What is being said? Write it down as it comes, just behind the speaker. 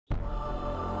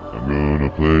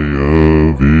play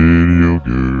a video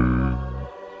game,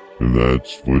 and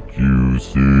that's what you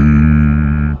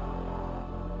see.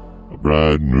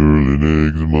 Bright and early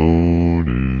next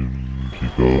morning, she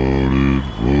started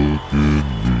fucking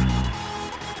me.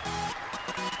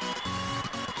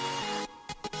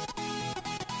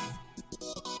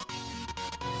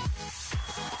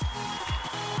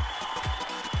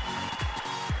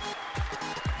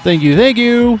 Thank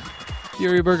you.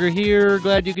 Fury Burger here.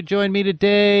 Glad you could join me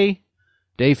today.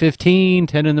 Day 15,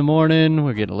 10 in the morning.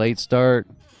 We're getting a late start.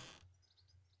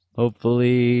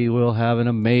 Hopefully we'll have an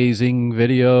amazing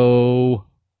video.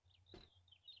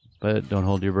 But don't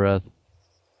hold your breath.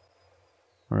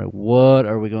 Alright, what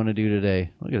are we going to do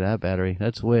today? Look at that battery.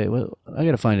 That's way... Well, I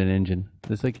gotta find an engine.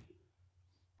 It's like...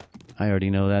 I already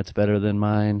know that's better than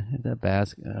mine. That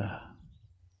basket...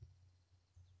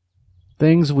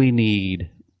 Things we need.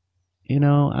 You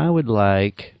know, I would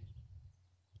like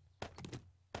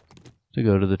to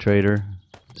go to the trader,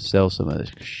 sell some of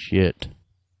this shit.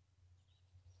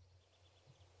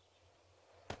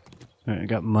 Alright, I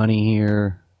got money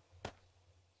here.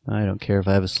 I don't care if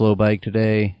I have a slow bike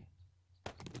today.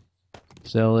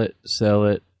 Sell it, sell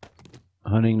it.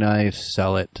 Hunting knife,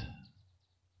 sell it.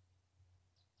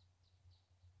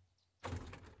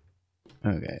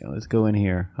 Okay, let's go in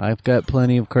here. I've got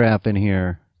plenty of crap in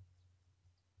here.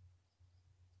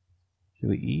 Should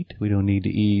we eat? We don't need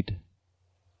to eat.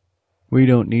 We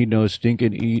don't need no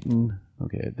stinking eating.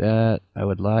 Okay, that I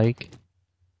would like.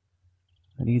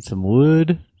 I need some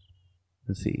wood.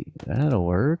 Let's see, that'll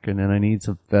work. And then I need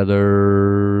some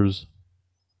feathers.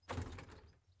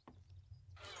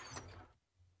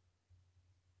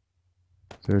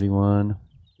 $31.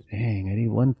 Dang, I need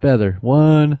one feather.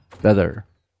 One feather.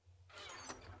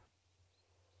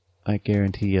 I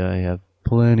guarantee you I have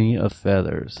plenty of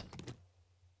feathers.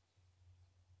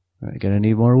 Alright, gonna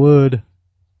need more wood.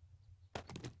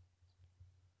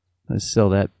 Let's sell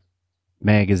that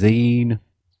magazine.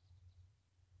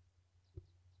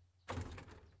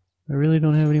 I really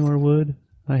don't have any more wood.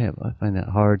 I find that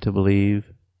hard to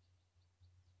believe.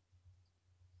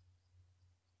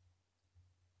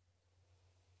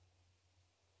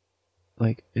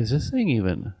 Like, is this thing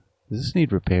even... Does this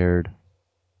need repaired?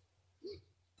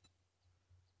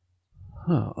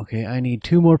 Oh, okay, I need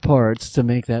 2 more parts to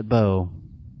make that bow.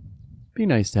 Be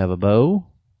nice to have a bow.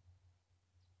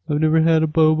 I've never had a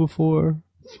bow before.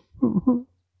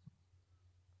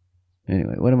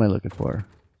 Anyway, what am I looking for?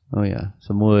 Oh yeah,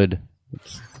 some wood.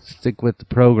 Let's stick with the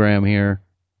program here.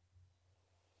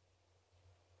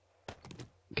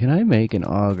 Can I make an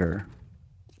auger?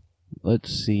 Let's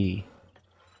see.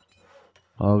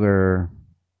 Auger.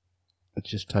 Let's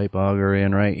just type auger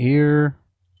in right here.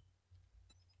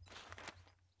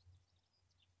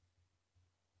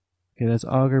 Okay, that's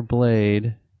auger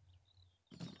blade.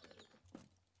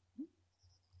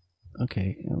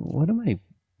 Okay, what am I...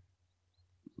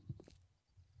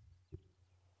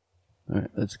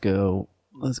 Alright, let's go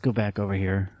back over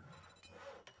here.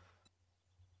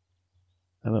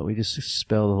 How about we just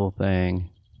spell the whole thing?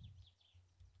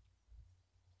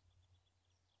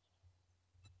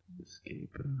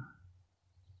 Escape.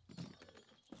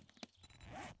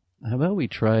 How about we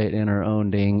try it in our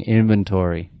own dang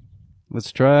inventory?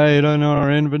 Let's try it on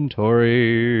our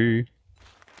inventory.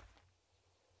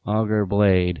 Auger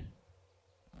blade.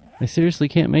 I seriously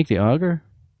can't make the auger?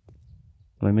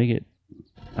 Do I make it?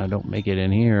 I don't make it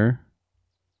in here.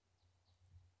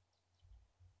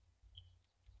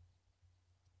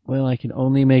 Well, I can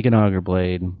only make an auger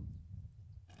blade.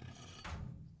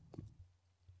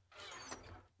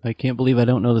 I can't believe I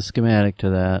don't know the schematic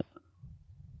to that.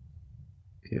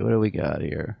 Okay, what do we got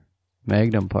here?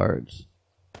 Magnum parts.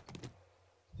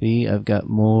 See, I've got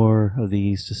more of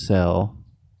these to sell.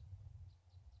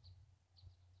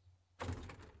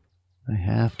 I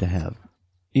have to have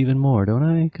even more, don't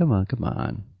I? Come on, come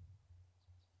on.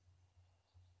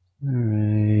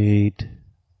 Alright.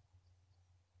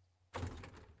 I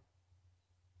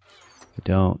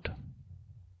don't.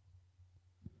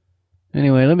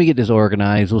 Anyway, let me get this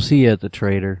organized. We'll see you at the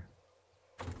trader.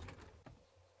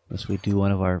 Unless we do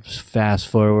one of our fast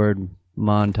forward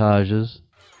montages.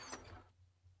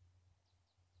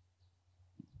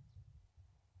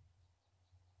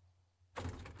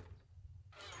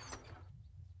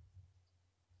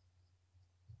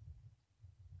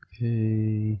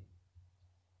 Okay.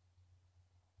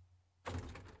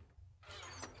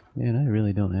 Man, I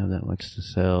really don't have that much to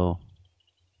sell.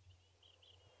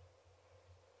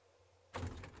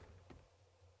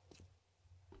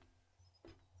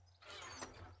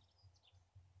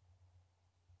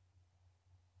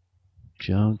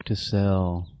 Junk to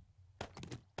sell.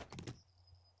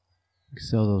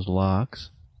 Sell those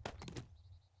locks.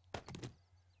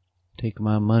 Take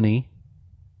my money.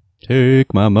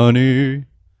 Take my money.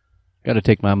 Gotta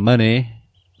take my money.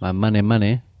 My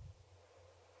money.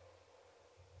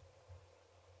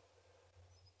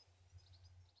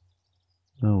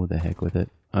 Oh, the heck with it.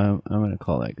 I'm gonna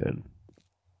call that good.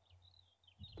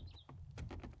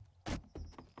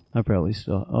 I probably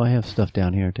still... Oh, I have stuff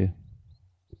down here too.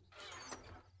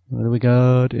 What do we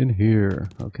got in here?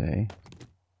 Okay.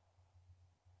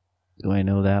 Do I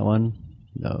know that one?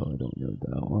 No, I don't know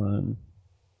that one.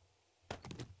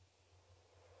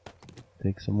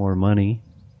 Take some more money.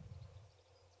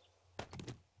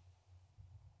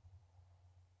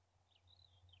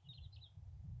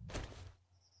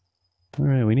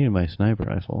 Alright, we need my sniper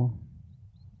rifle.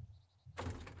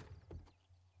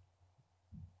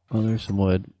 Oh, there's some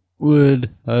wood.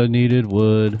 Wood! I needed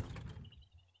wood.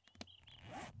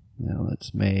 Now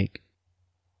let's make...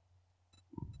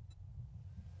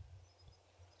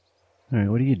 Alright,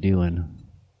 what are you doing?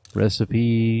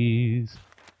 Recipes.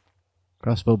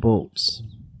 Crossbow bolts.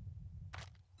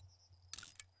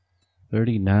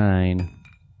 39.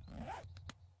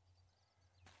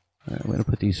 Alright, I'm going to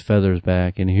put these feathers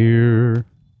back in here.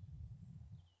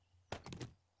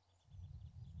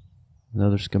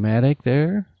 Another schematic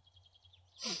there.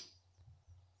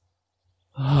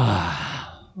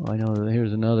 Oh, I know,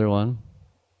 here's another one.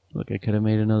 Look, I could have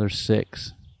made another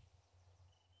 6.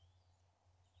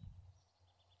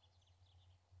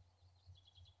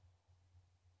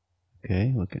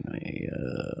 Okay, what can I,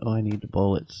 oh, I need the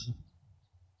bullets.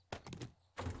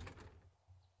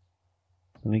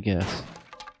 Let me guess.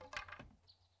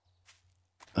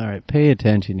 Alright, pay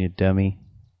attention, you dummy.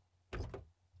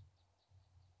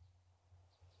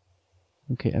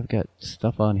 Okay, I've got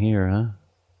stuff on here, huh?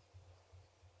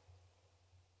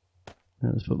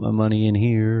 Now let's put my money in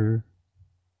here.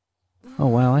 Oh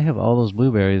wow, I have all those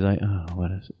blueberries. Oh,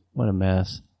 what a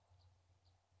mess.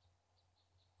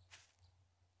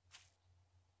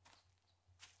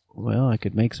 Well, I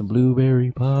could make some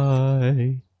blueberry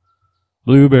pie.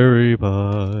 Blueberry pie.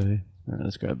 Alright,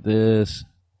 let's grab this.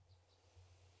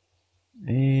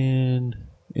 And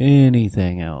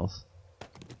anything else.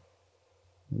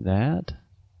 That.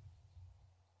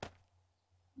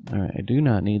 Alright, I do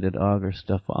not need that auger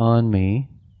stuff on me.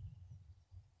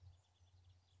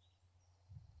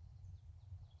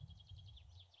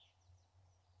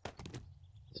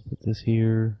 Let's put this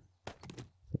here.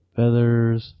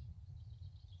 Feathers.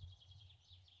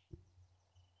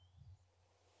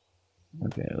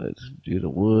 Okay, let's do the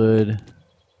wood.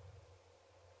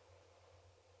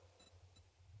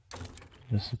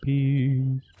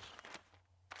 Recipes.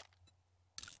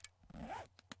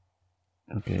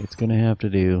 Okay, it's gonna have to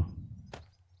do.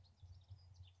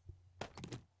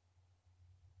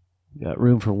 Got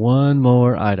room for one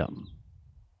more item.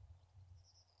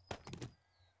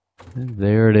 And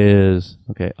there it is.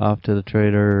 Okay, off to the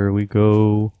trader we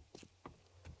go.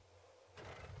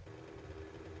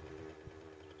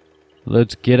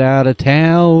 Let's get out of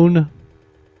town.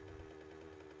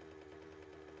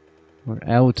 We're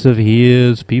out of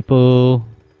here, people.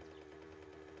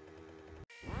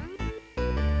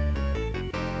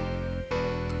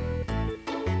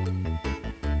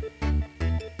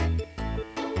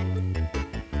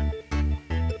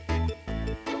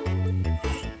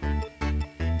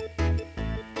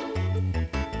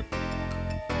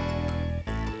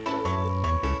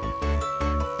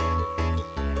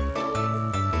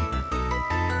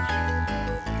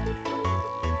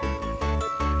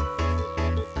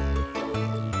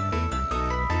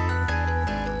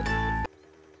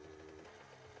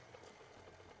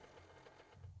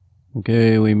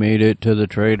 Okay, we made it to the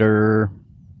trader.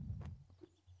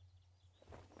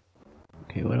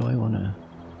 Okay, what do I want to...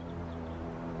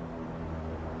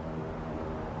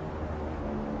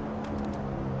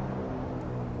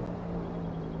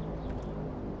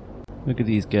 Look at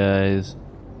these guys.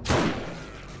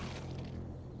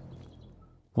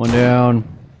 One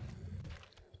down.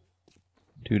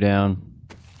 2 down.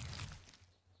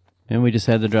 And we just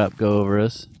had the drop go over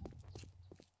us.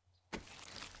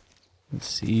 Let's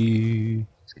see.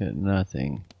 It's got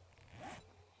nothing.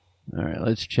 Alright,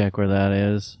 let's check where that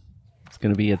is. It's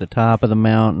going to be at the top of the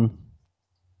mountain.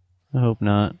 I hope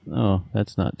not. Oh,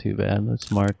 that's not too bad.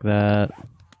 Let's mark that.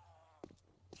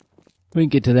 We can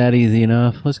get to that easy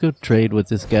enough. Let's go trade with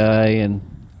this guy and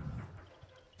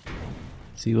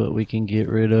see what we can get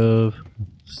rid of.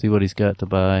 See what he's got to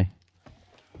buy.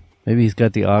 Maybe he's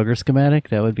got the auger schematic?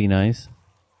 That would be nice.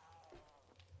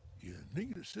 You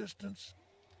need assistance?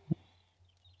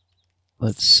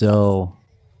 Let's sell.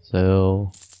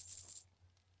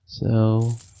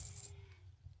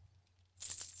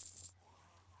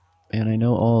 And I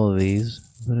know all of these,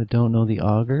 but I don't know the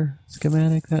auger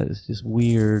schematic. That is just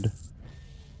weird.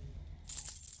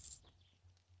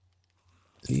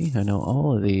 See, I know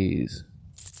all of these.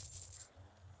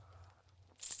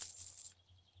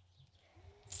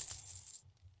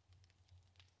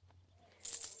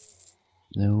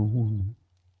 Known.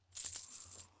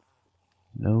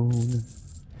 Known.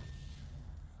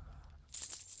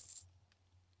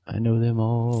 I know them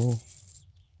all.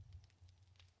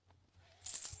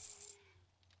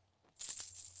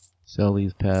 Sell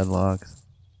these padlocks.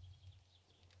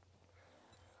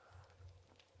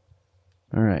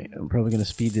 Alright, I'm probably going to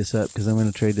speed this up because I'm going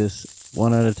to trade this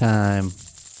one at a time.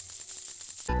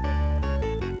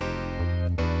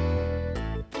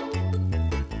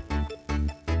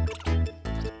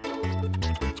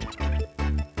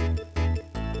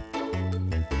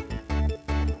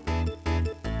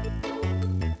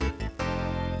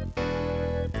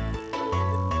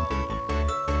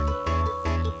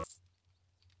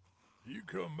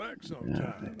 Come back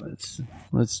sometime. Right,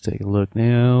 let's take a look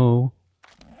now.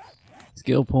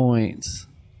 Skill points.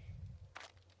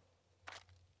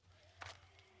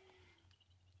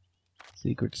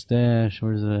 Secret stash,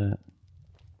 where's that?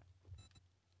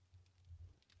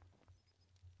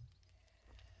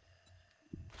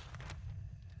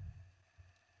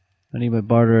 I need my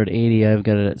barter at 80, I've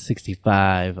got it at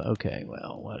 65. Okay,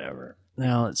 well, whatever.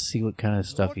 Now let's see what kind of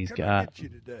stuff he's got.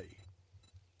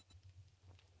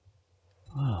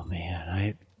 Oh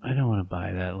man, I don't want to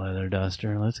buy that leather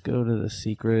duster. Let's go to the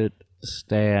secret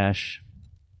stash.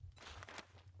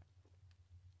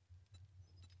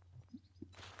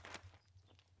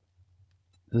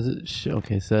 Does it show?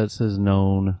 Okay, so that says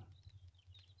known.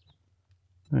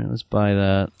 Alright, let's buy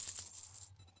that.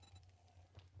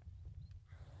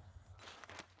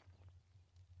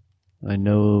 I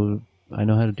know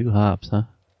how to do hops, huh?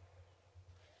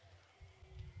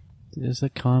 There's a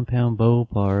compound bow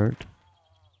part.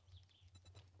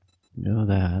 Know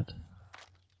that.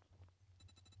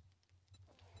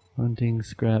 Hunting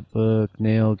scrapbook,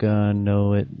 nail gun,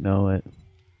 know it.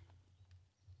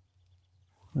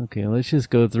 Okay, let's just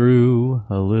go through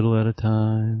a little at a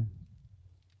time.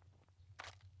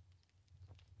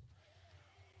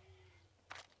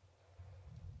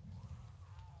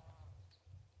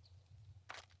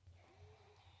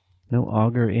 No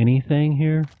auger anything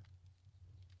here?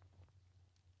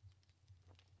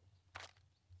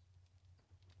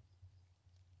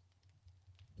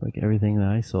 Like everything that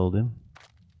I sold him.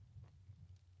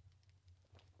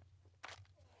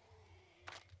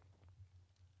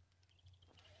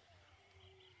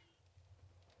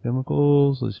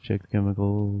 Chemicals, let's check the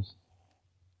chemicals.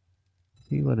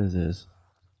 See, what is this?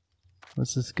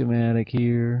 What's the schematic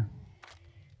here?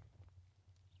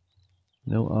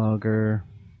 No auger.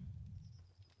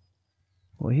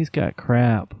 Well, he's got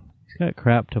crap. He's got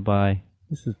crap to buy.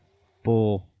 This is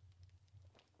bull.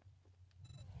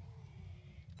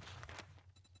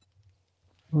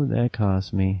 What would that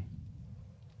cost me?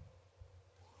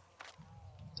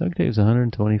 Duct tape's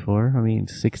 124. I mean,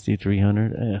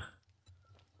 6,300. Ugh.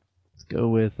 Let's go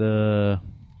with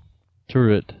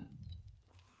turret.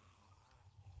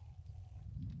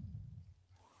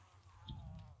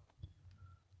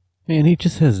 Man, he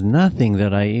just has nothing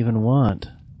that I even want.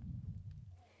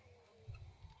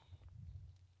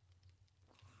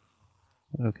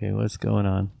 Okay, what's going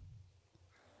on?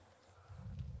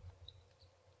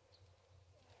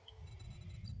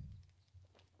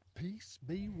 Peace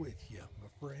be with you, my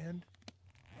friend.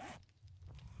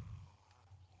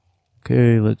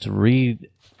 Okay, let's read.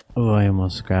 Oh, I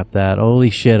almost scrapped that.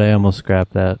 Holy shit, I almost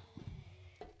scrapped that.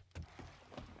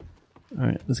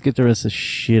 Alright, let's get the rest of the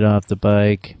shit off the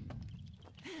bike.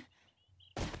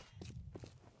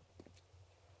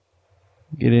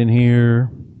 Get in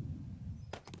here.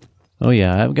 Oh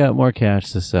yeah, I've got more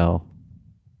cash to sell.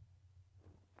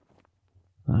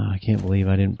 Oh, I can't believe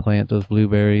I didn't plant those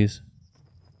blueberries.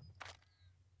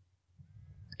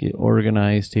 Let's get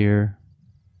organized here.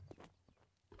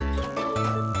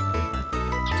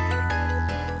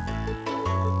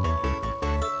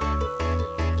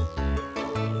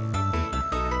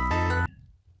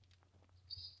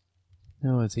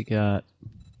 Now what's he got?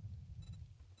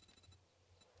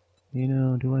 You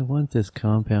know, do I want this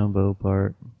compound bow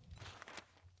part?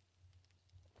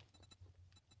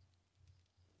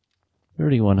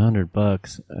 3,100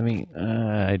 bucks. I mean,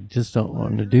 I just don't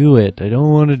want to do it. I don't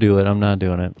want to do it. I'm not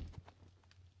doing it.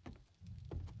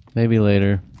 Maybe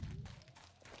later.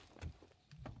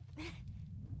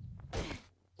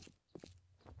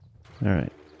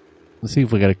 Alright. Let's see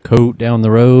if we got a coat down the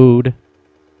road.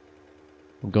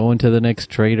 I'm going to the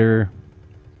next trader.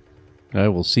 I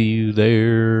will see you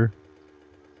there.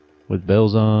 with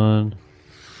bells on.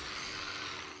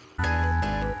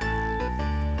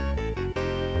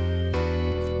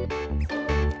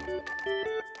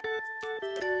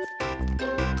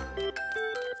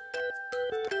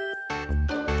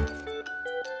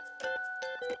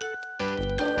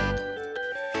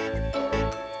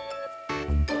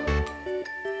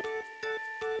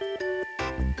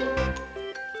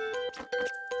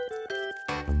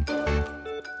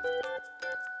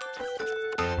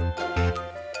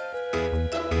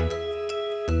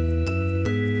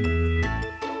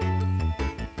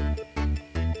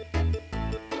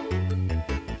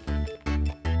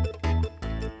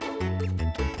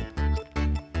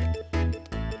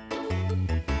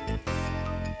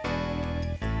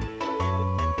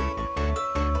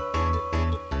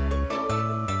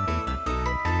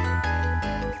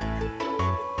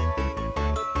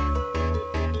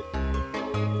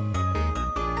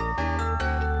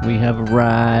 We have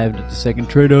arrived at the second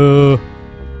trader.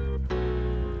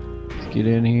 Let's get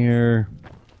in here.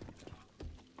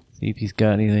 See if he's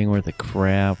got anything worth a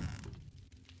crap.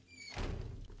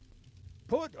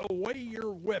 Put away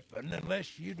your weapon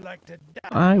unless you'd like to die.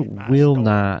 I in my will store.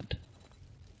 not.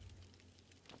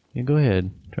 Yeah, go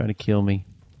ahead. Try to kill me.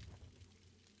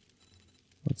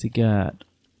 What's he got?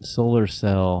 Solar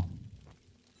cell.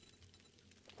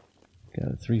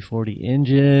 Got a 340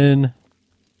 engine.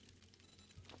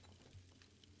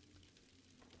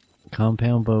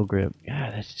 Compound bow grip.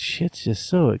 God, that shit's just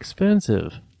so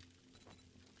expensive.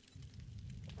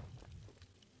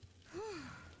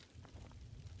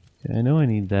 Okay, I know I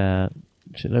need that.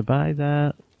 Should I buy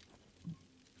that?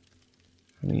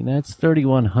 I mean, that's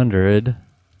 3,100.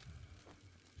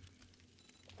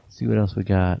 See what else we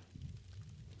got.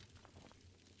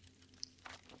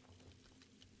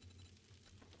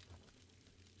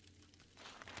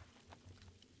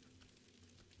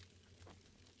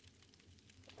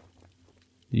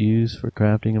 Use for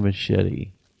crafting a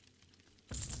machete.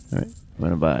 Alright, I'm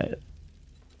gonna buy it.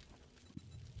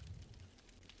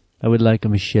 I would like a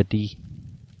machete.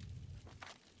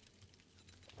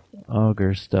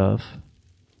 Auger stuff.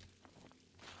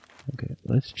 Okay,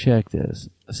 let's check this.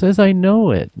 It says I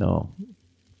know it. No.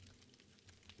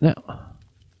 Now,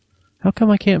 how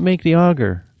come I can't make the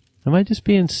auger? Am I just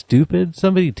being stupid?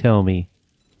 Somebody tell me.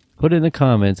 Put it in the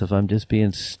comments if I'm just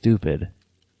being stupid.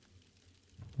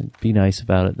 Be nice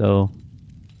about it, though.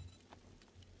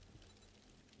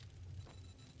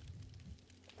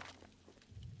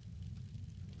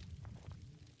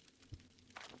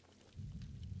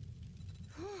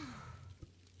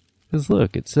 Because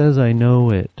look, it says I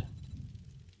know it.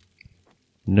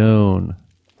 Known.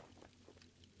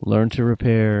 Learn to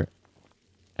repair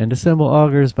and assemble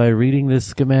augers by reading this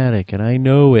schematic. And I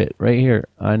know it. Right here.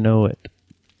 I know it.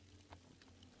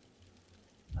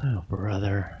 Oh,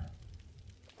 brother.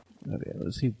 Okay,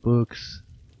 let's see books.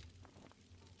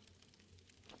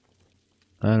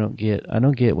 I don't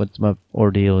get what my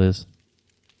ordeal is.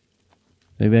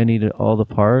 Maybe I need all the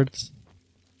parts.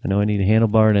 I know I need a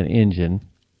handlebar and an engine.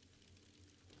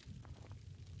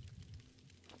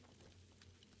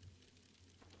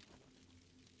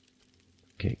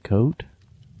 Okay, coat.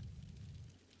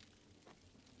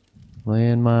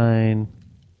 Landmine.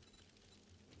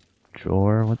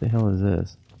 Drawer. What the hell is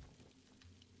this?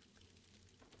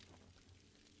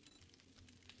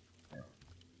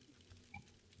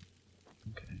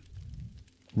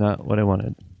 Not what I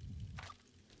wanted.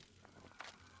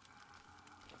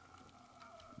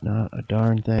 Not a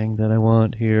darn thing that I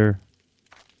want here.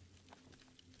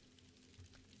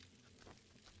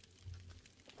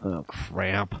 Oh,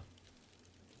 crap.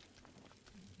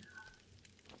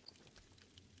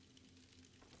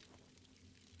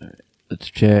 Alright, let's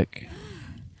check.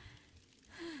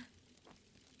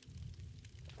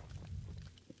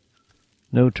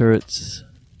 No turrets.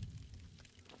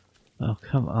 Oh,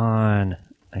 come on.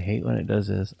 I hate when it does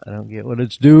this. I don't get what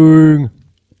it's doing.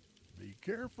 Be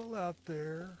careful out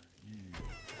there.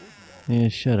 Yeah,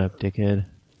 shut up, dickhead.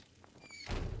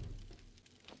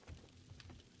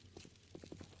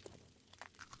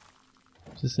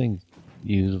 Is this thing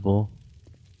usable?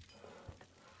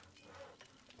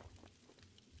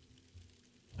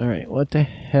 Alright, what the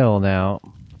hell now?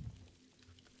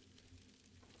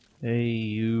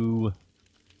 A-U-G.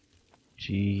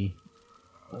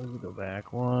 Let's go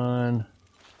back one.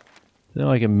 So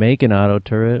I can make an auto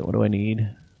turret. What do I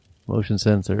need? Motion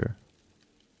sensor.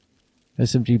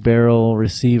 SMG barrel,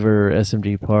 receiver,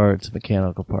 SMG parts,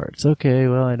 mechanical parts. Okay,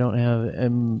 well I don't have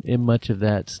much of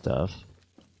that stuff.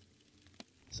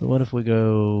 So what if we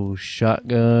go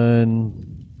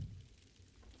shotgun?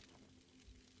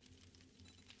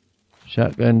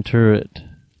 Shotgun turret.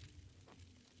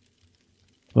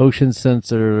 Motion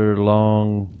sensor,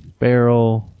 long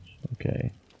barrel.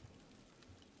 Okay.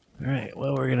 Alright,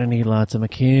 well, we're gonna need lots of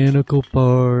mechanical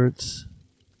parts.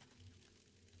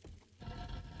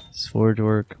 This forge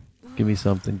work. Give me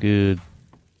something good.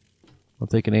 I'll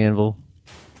take an anvil.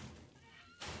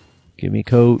 Give me a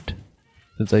coat.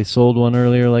 Since I sold one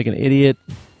earlier like an idiot.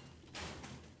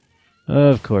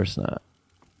 Of course not.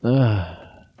 Ugh.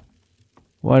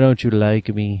 Why don't you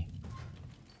like me?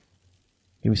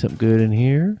 Give me something good in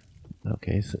here.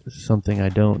 Okay, so something I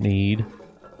don't need.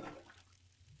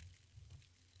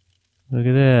 Look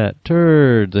at that.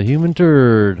 Turd. The human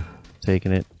turd.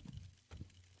 Taking it.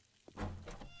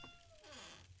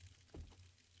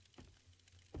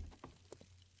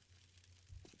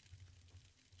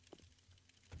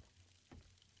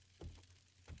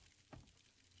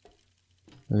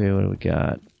 Okay, what do we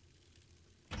got?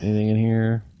 Anything in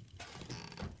here?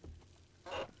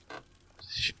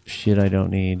 Shit I don't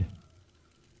need.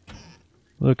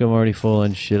 Look, I'm already full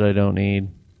on shit I don't need.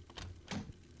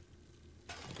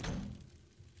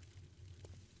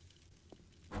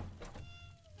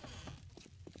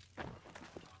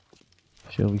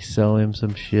 Shall we sell him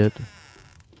some shit?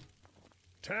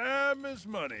 Time is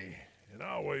money, and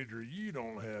I'll wager you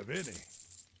don't have any.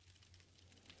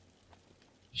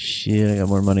 Shit, I got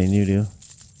more money than you do.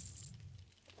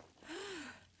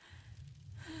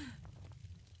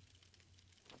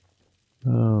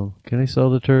 Oh, can I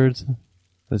sell the turds?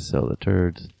 Let's sell the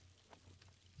turds.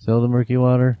 Sell the murky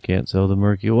water? Can't sell the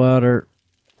murky water.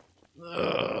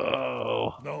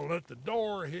 Oh. Don't let the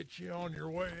door hit you on your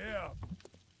way out.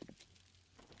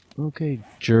 Okay,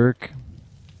 jerk.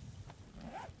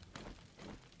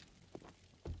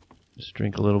 Just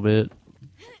drink a little bit.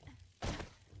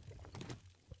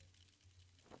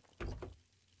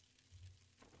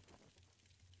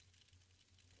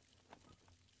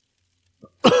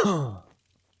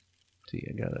 See,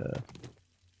 I got a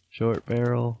short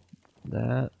barrel,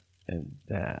 that, and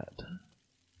that.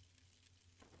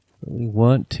 So we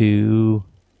want to...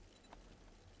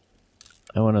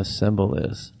 I want to assemble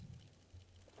this.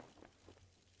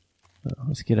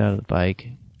 Let's get out of the bike.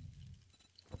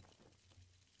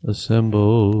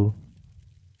 Assemble.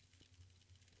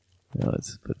 Now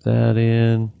let's put that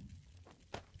in.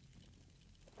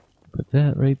 Put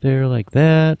that right there like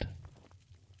that.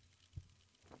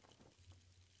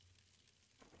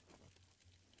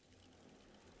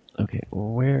 Okay,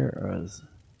 where is...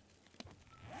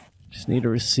 Just need a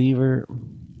receiver.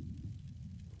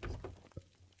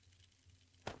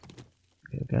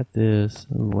 Okay, I've got this.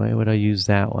 Ooh, why would I use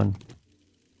that one?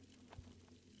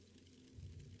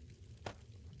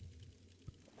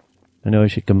 I know I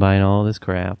should combine all this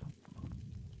crap.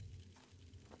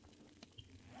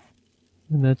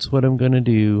 And that's what I'm gonna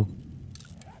do.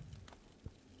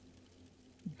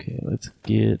 Okay, let's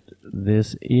get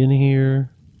this in here.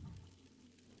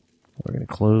 We're gonna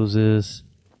close this.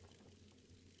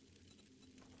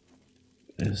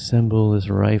 Assemble this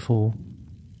rifle.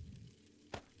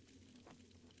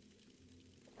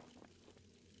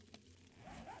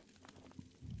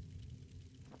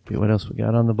 Okay, what else we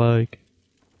got on the bike?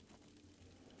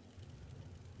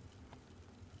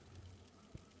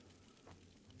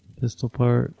 Pistol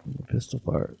part, pistol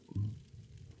part.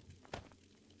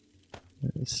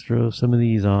 Let's throw some of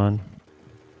these on.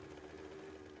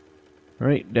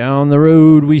 Alright, down the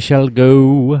road we shall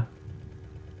go.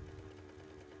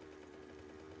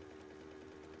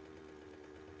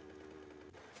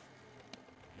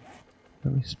 How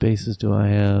many spaces do I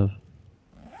have?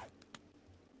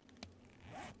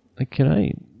 Like, can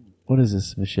I... What is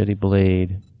this machete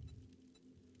blade?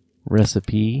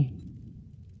 Recipe?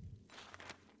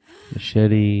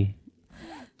 Machete.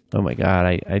 Oh my god,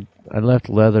 I left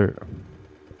leather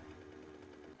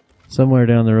somewhere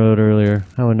down the road earlier.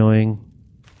 How annoying.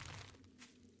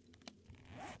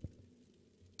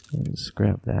 Let's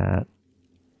scrap that.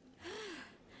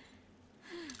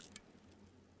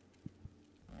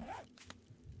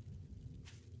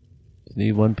 Just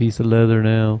need one piece of leather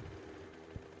now.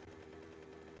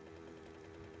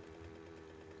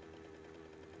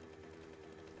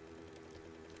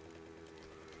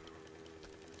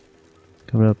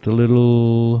 Coming up to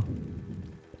little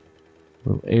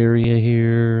area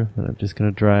here that I'm just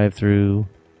gonna drive through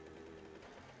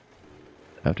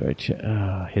after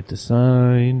I hit the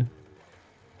sign.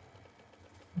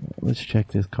 Let's check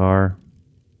this car.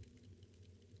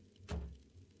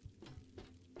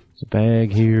 There's a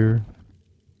bag here.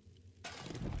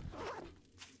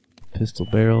 Pistol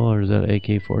barrel, or is that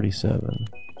AK-47?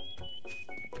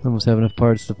 Almost have enough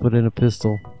parts to put in a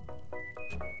pistol.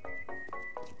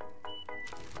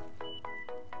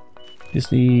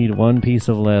 Just need one piece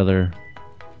of leather.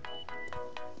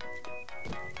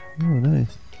 Oh,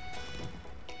 nice.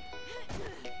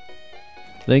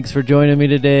 Thanks for joining me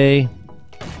today.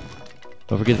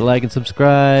 Don't forget to like and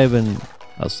subscribe, and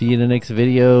I'll see you in the next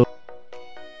video.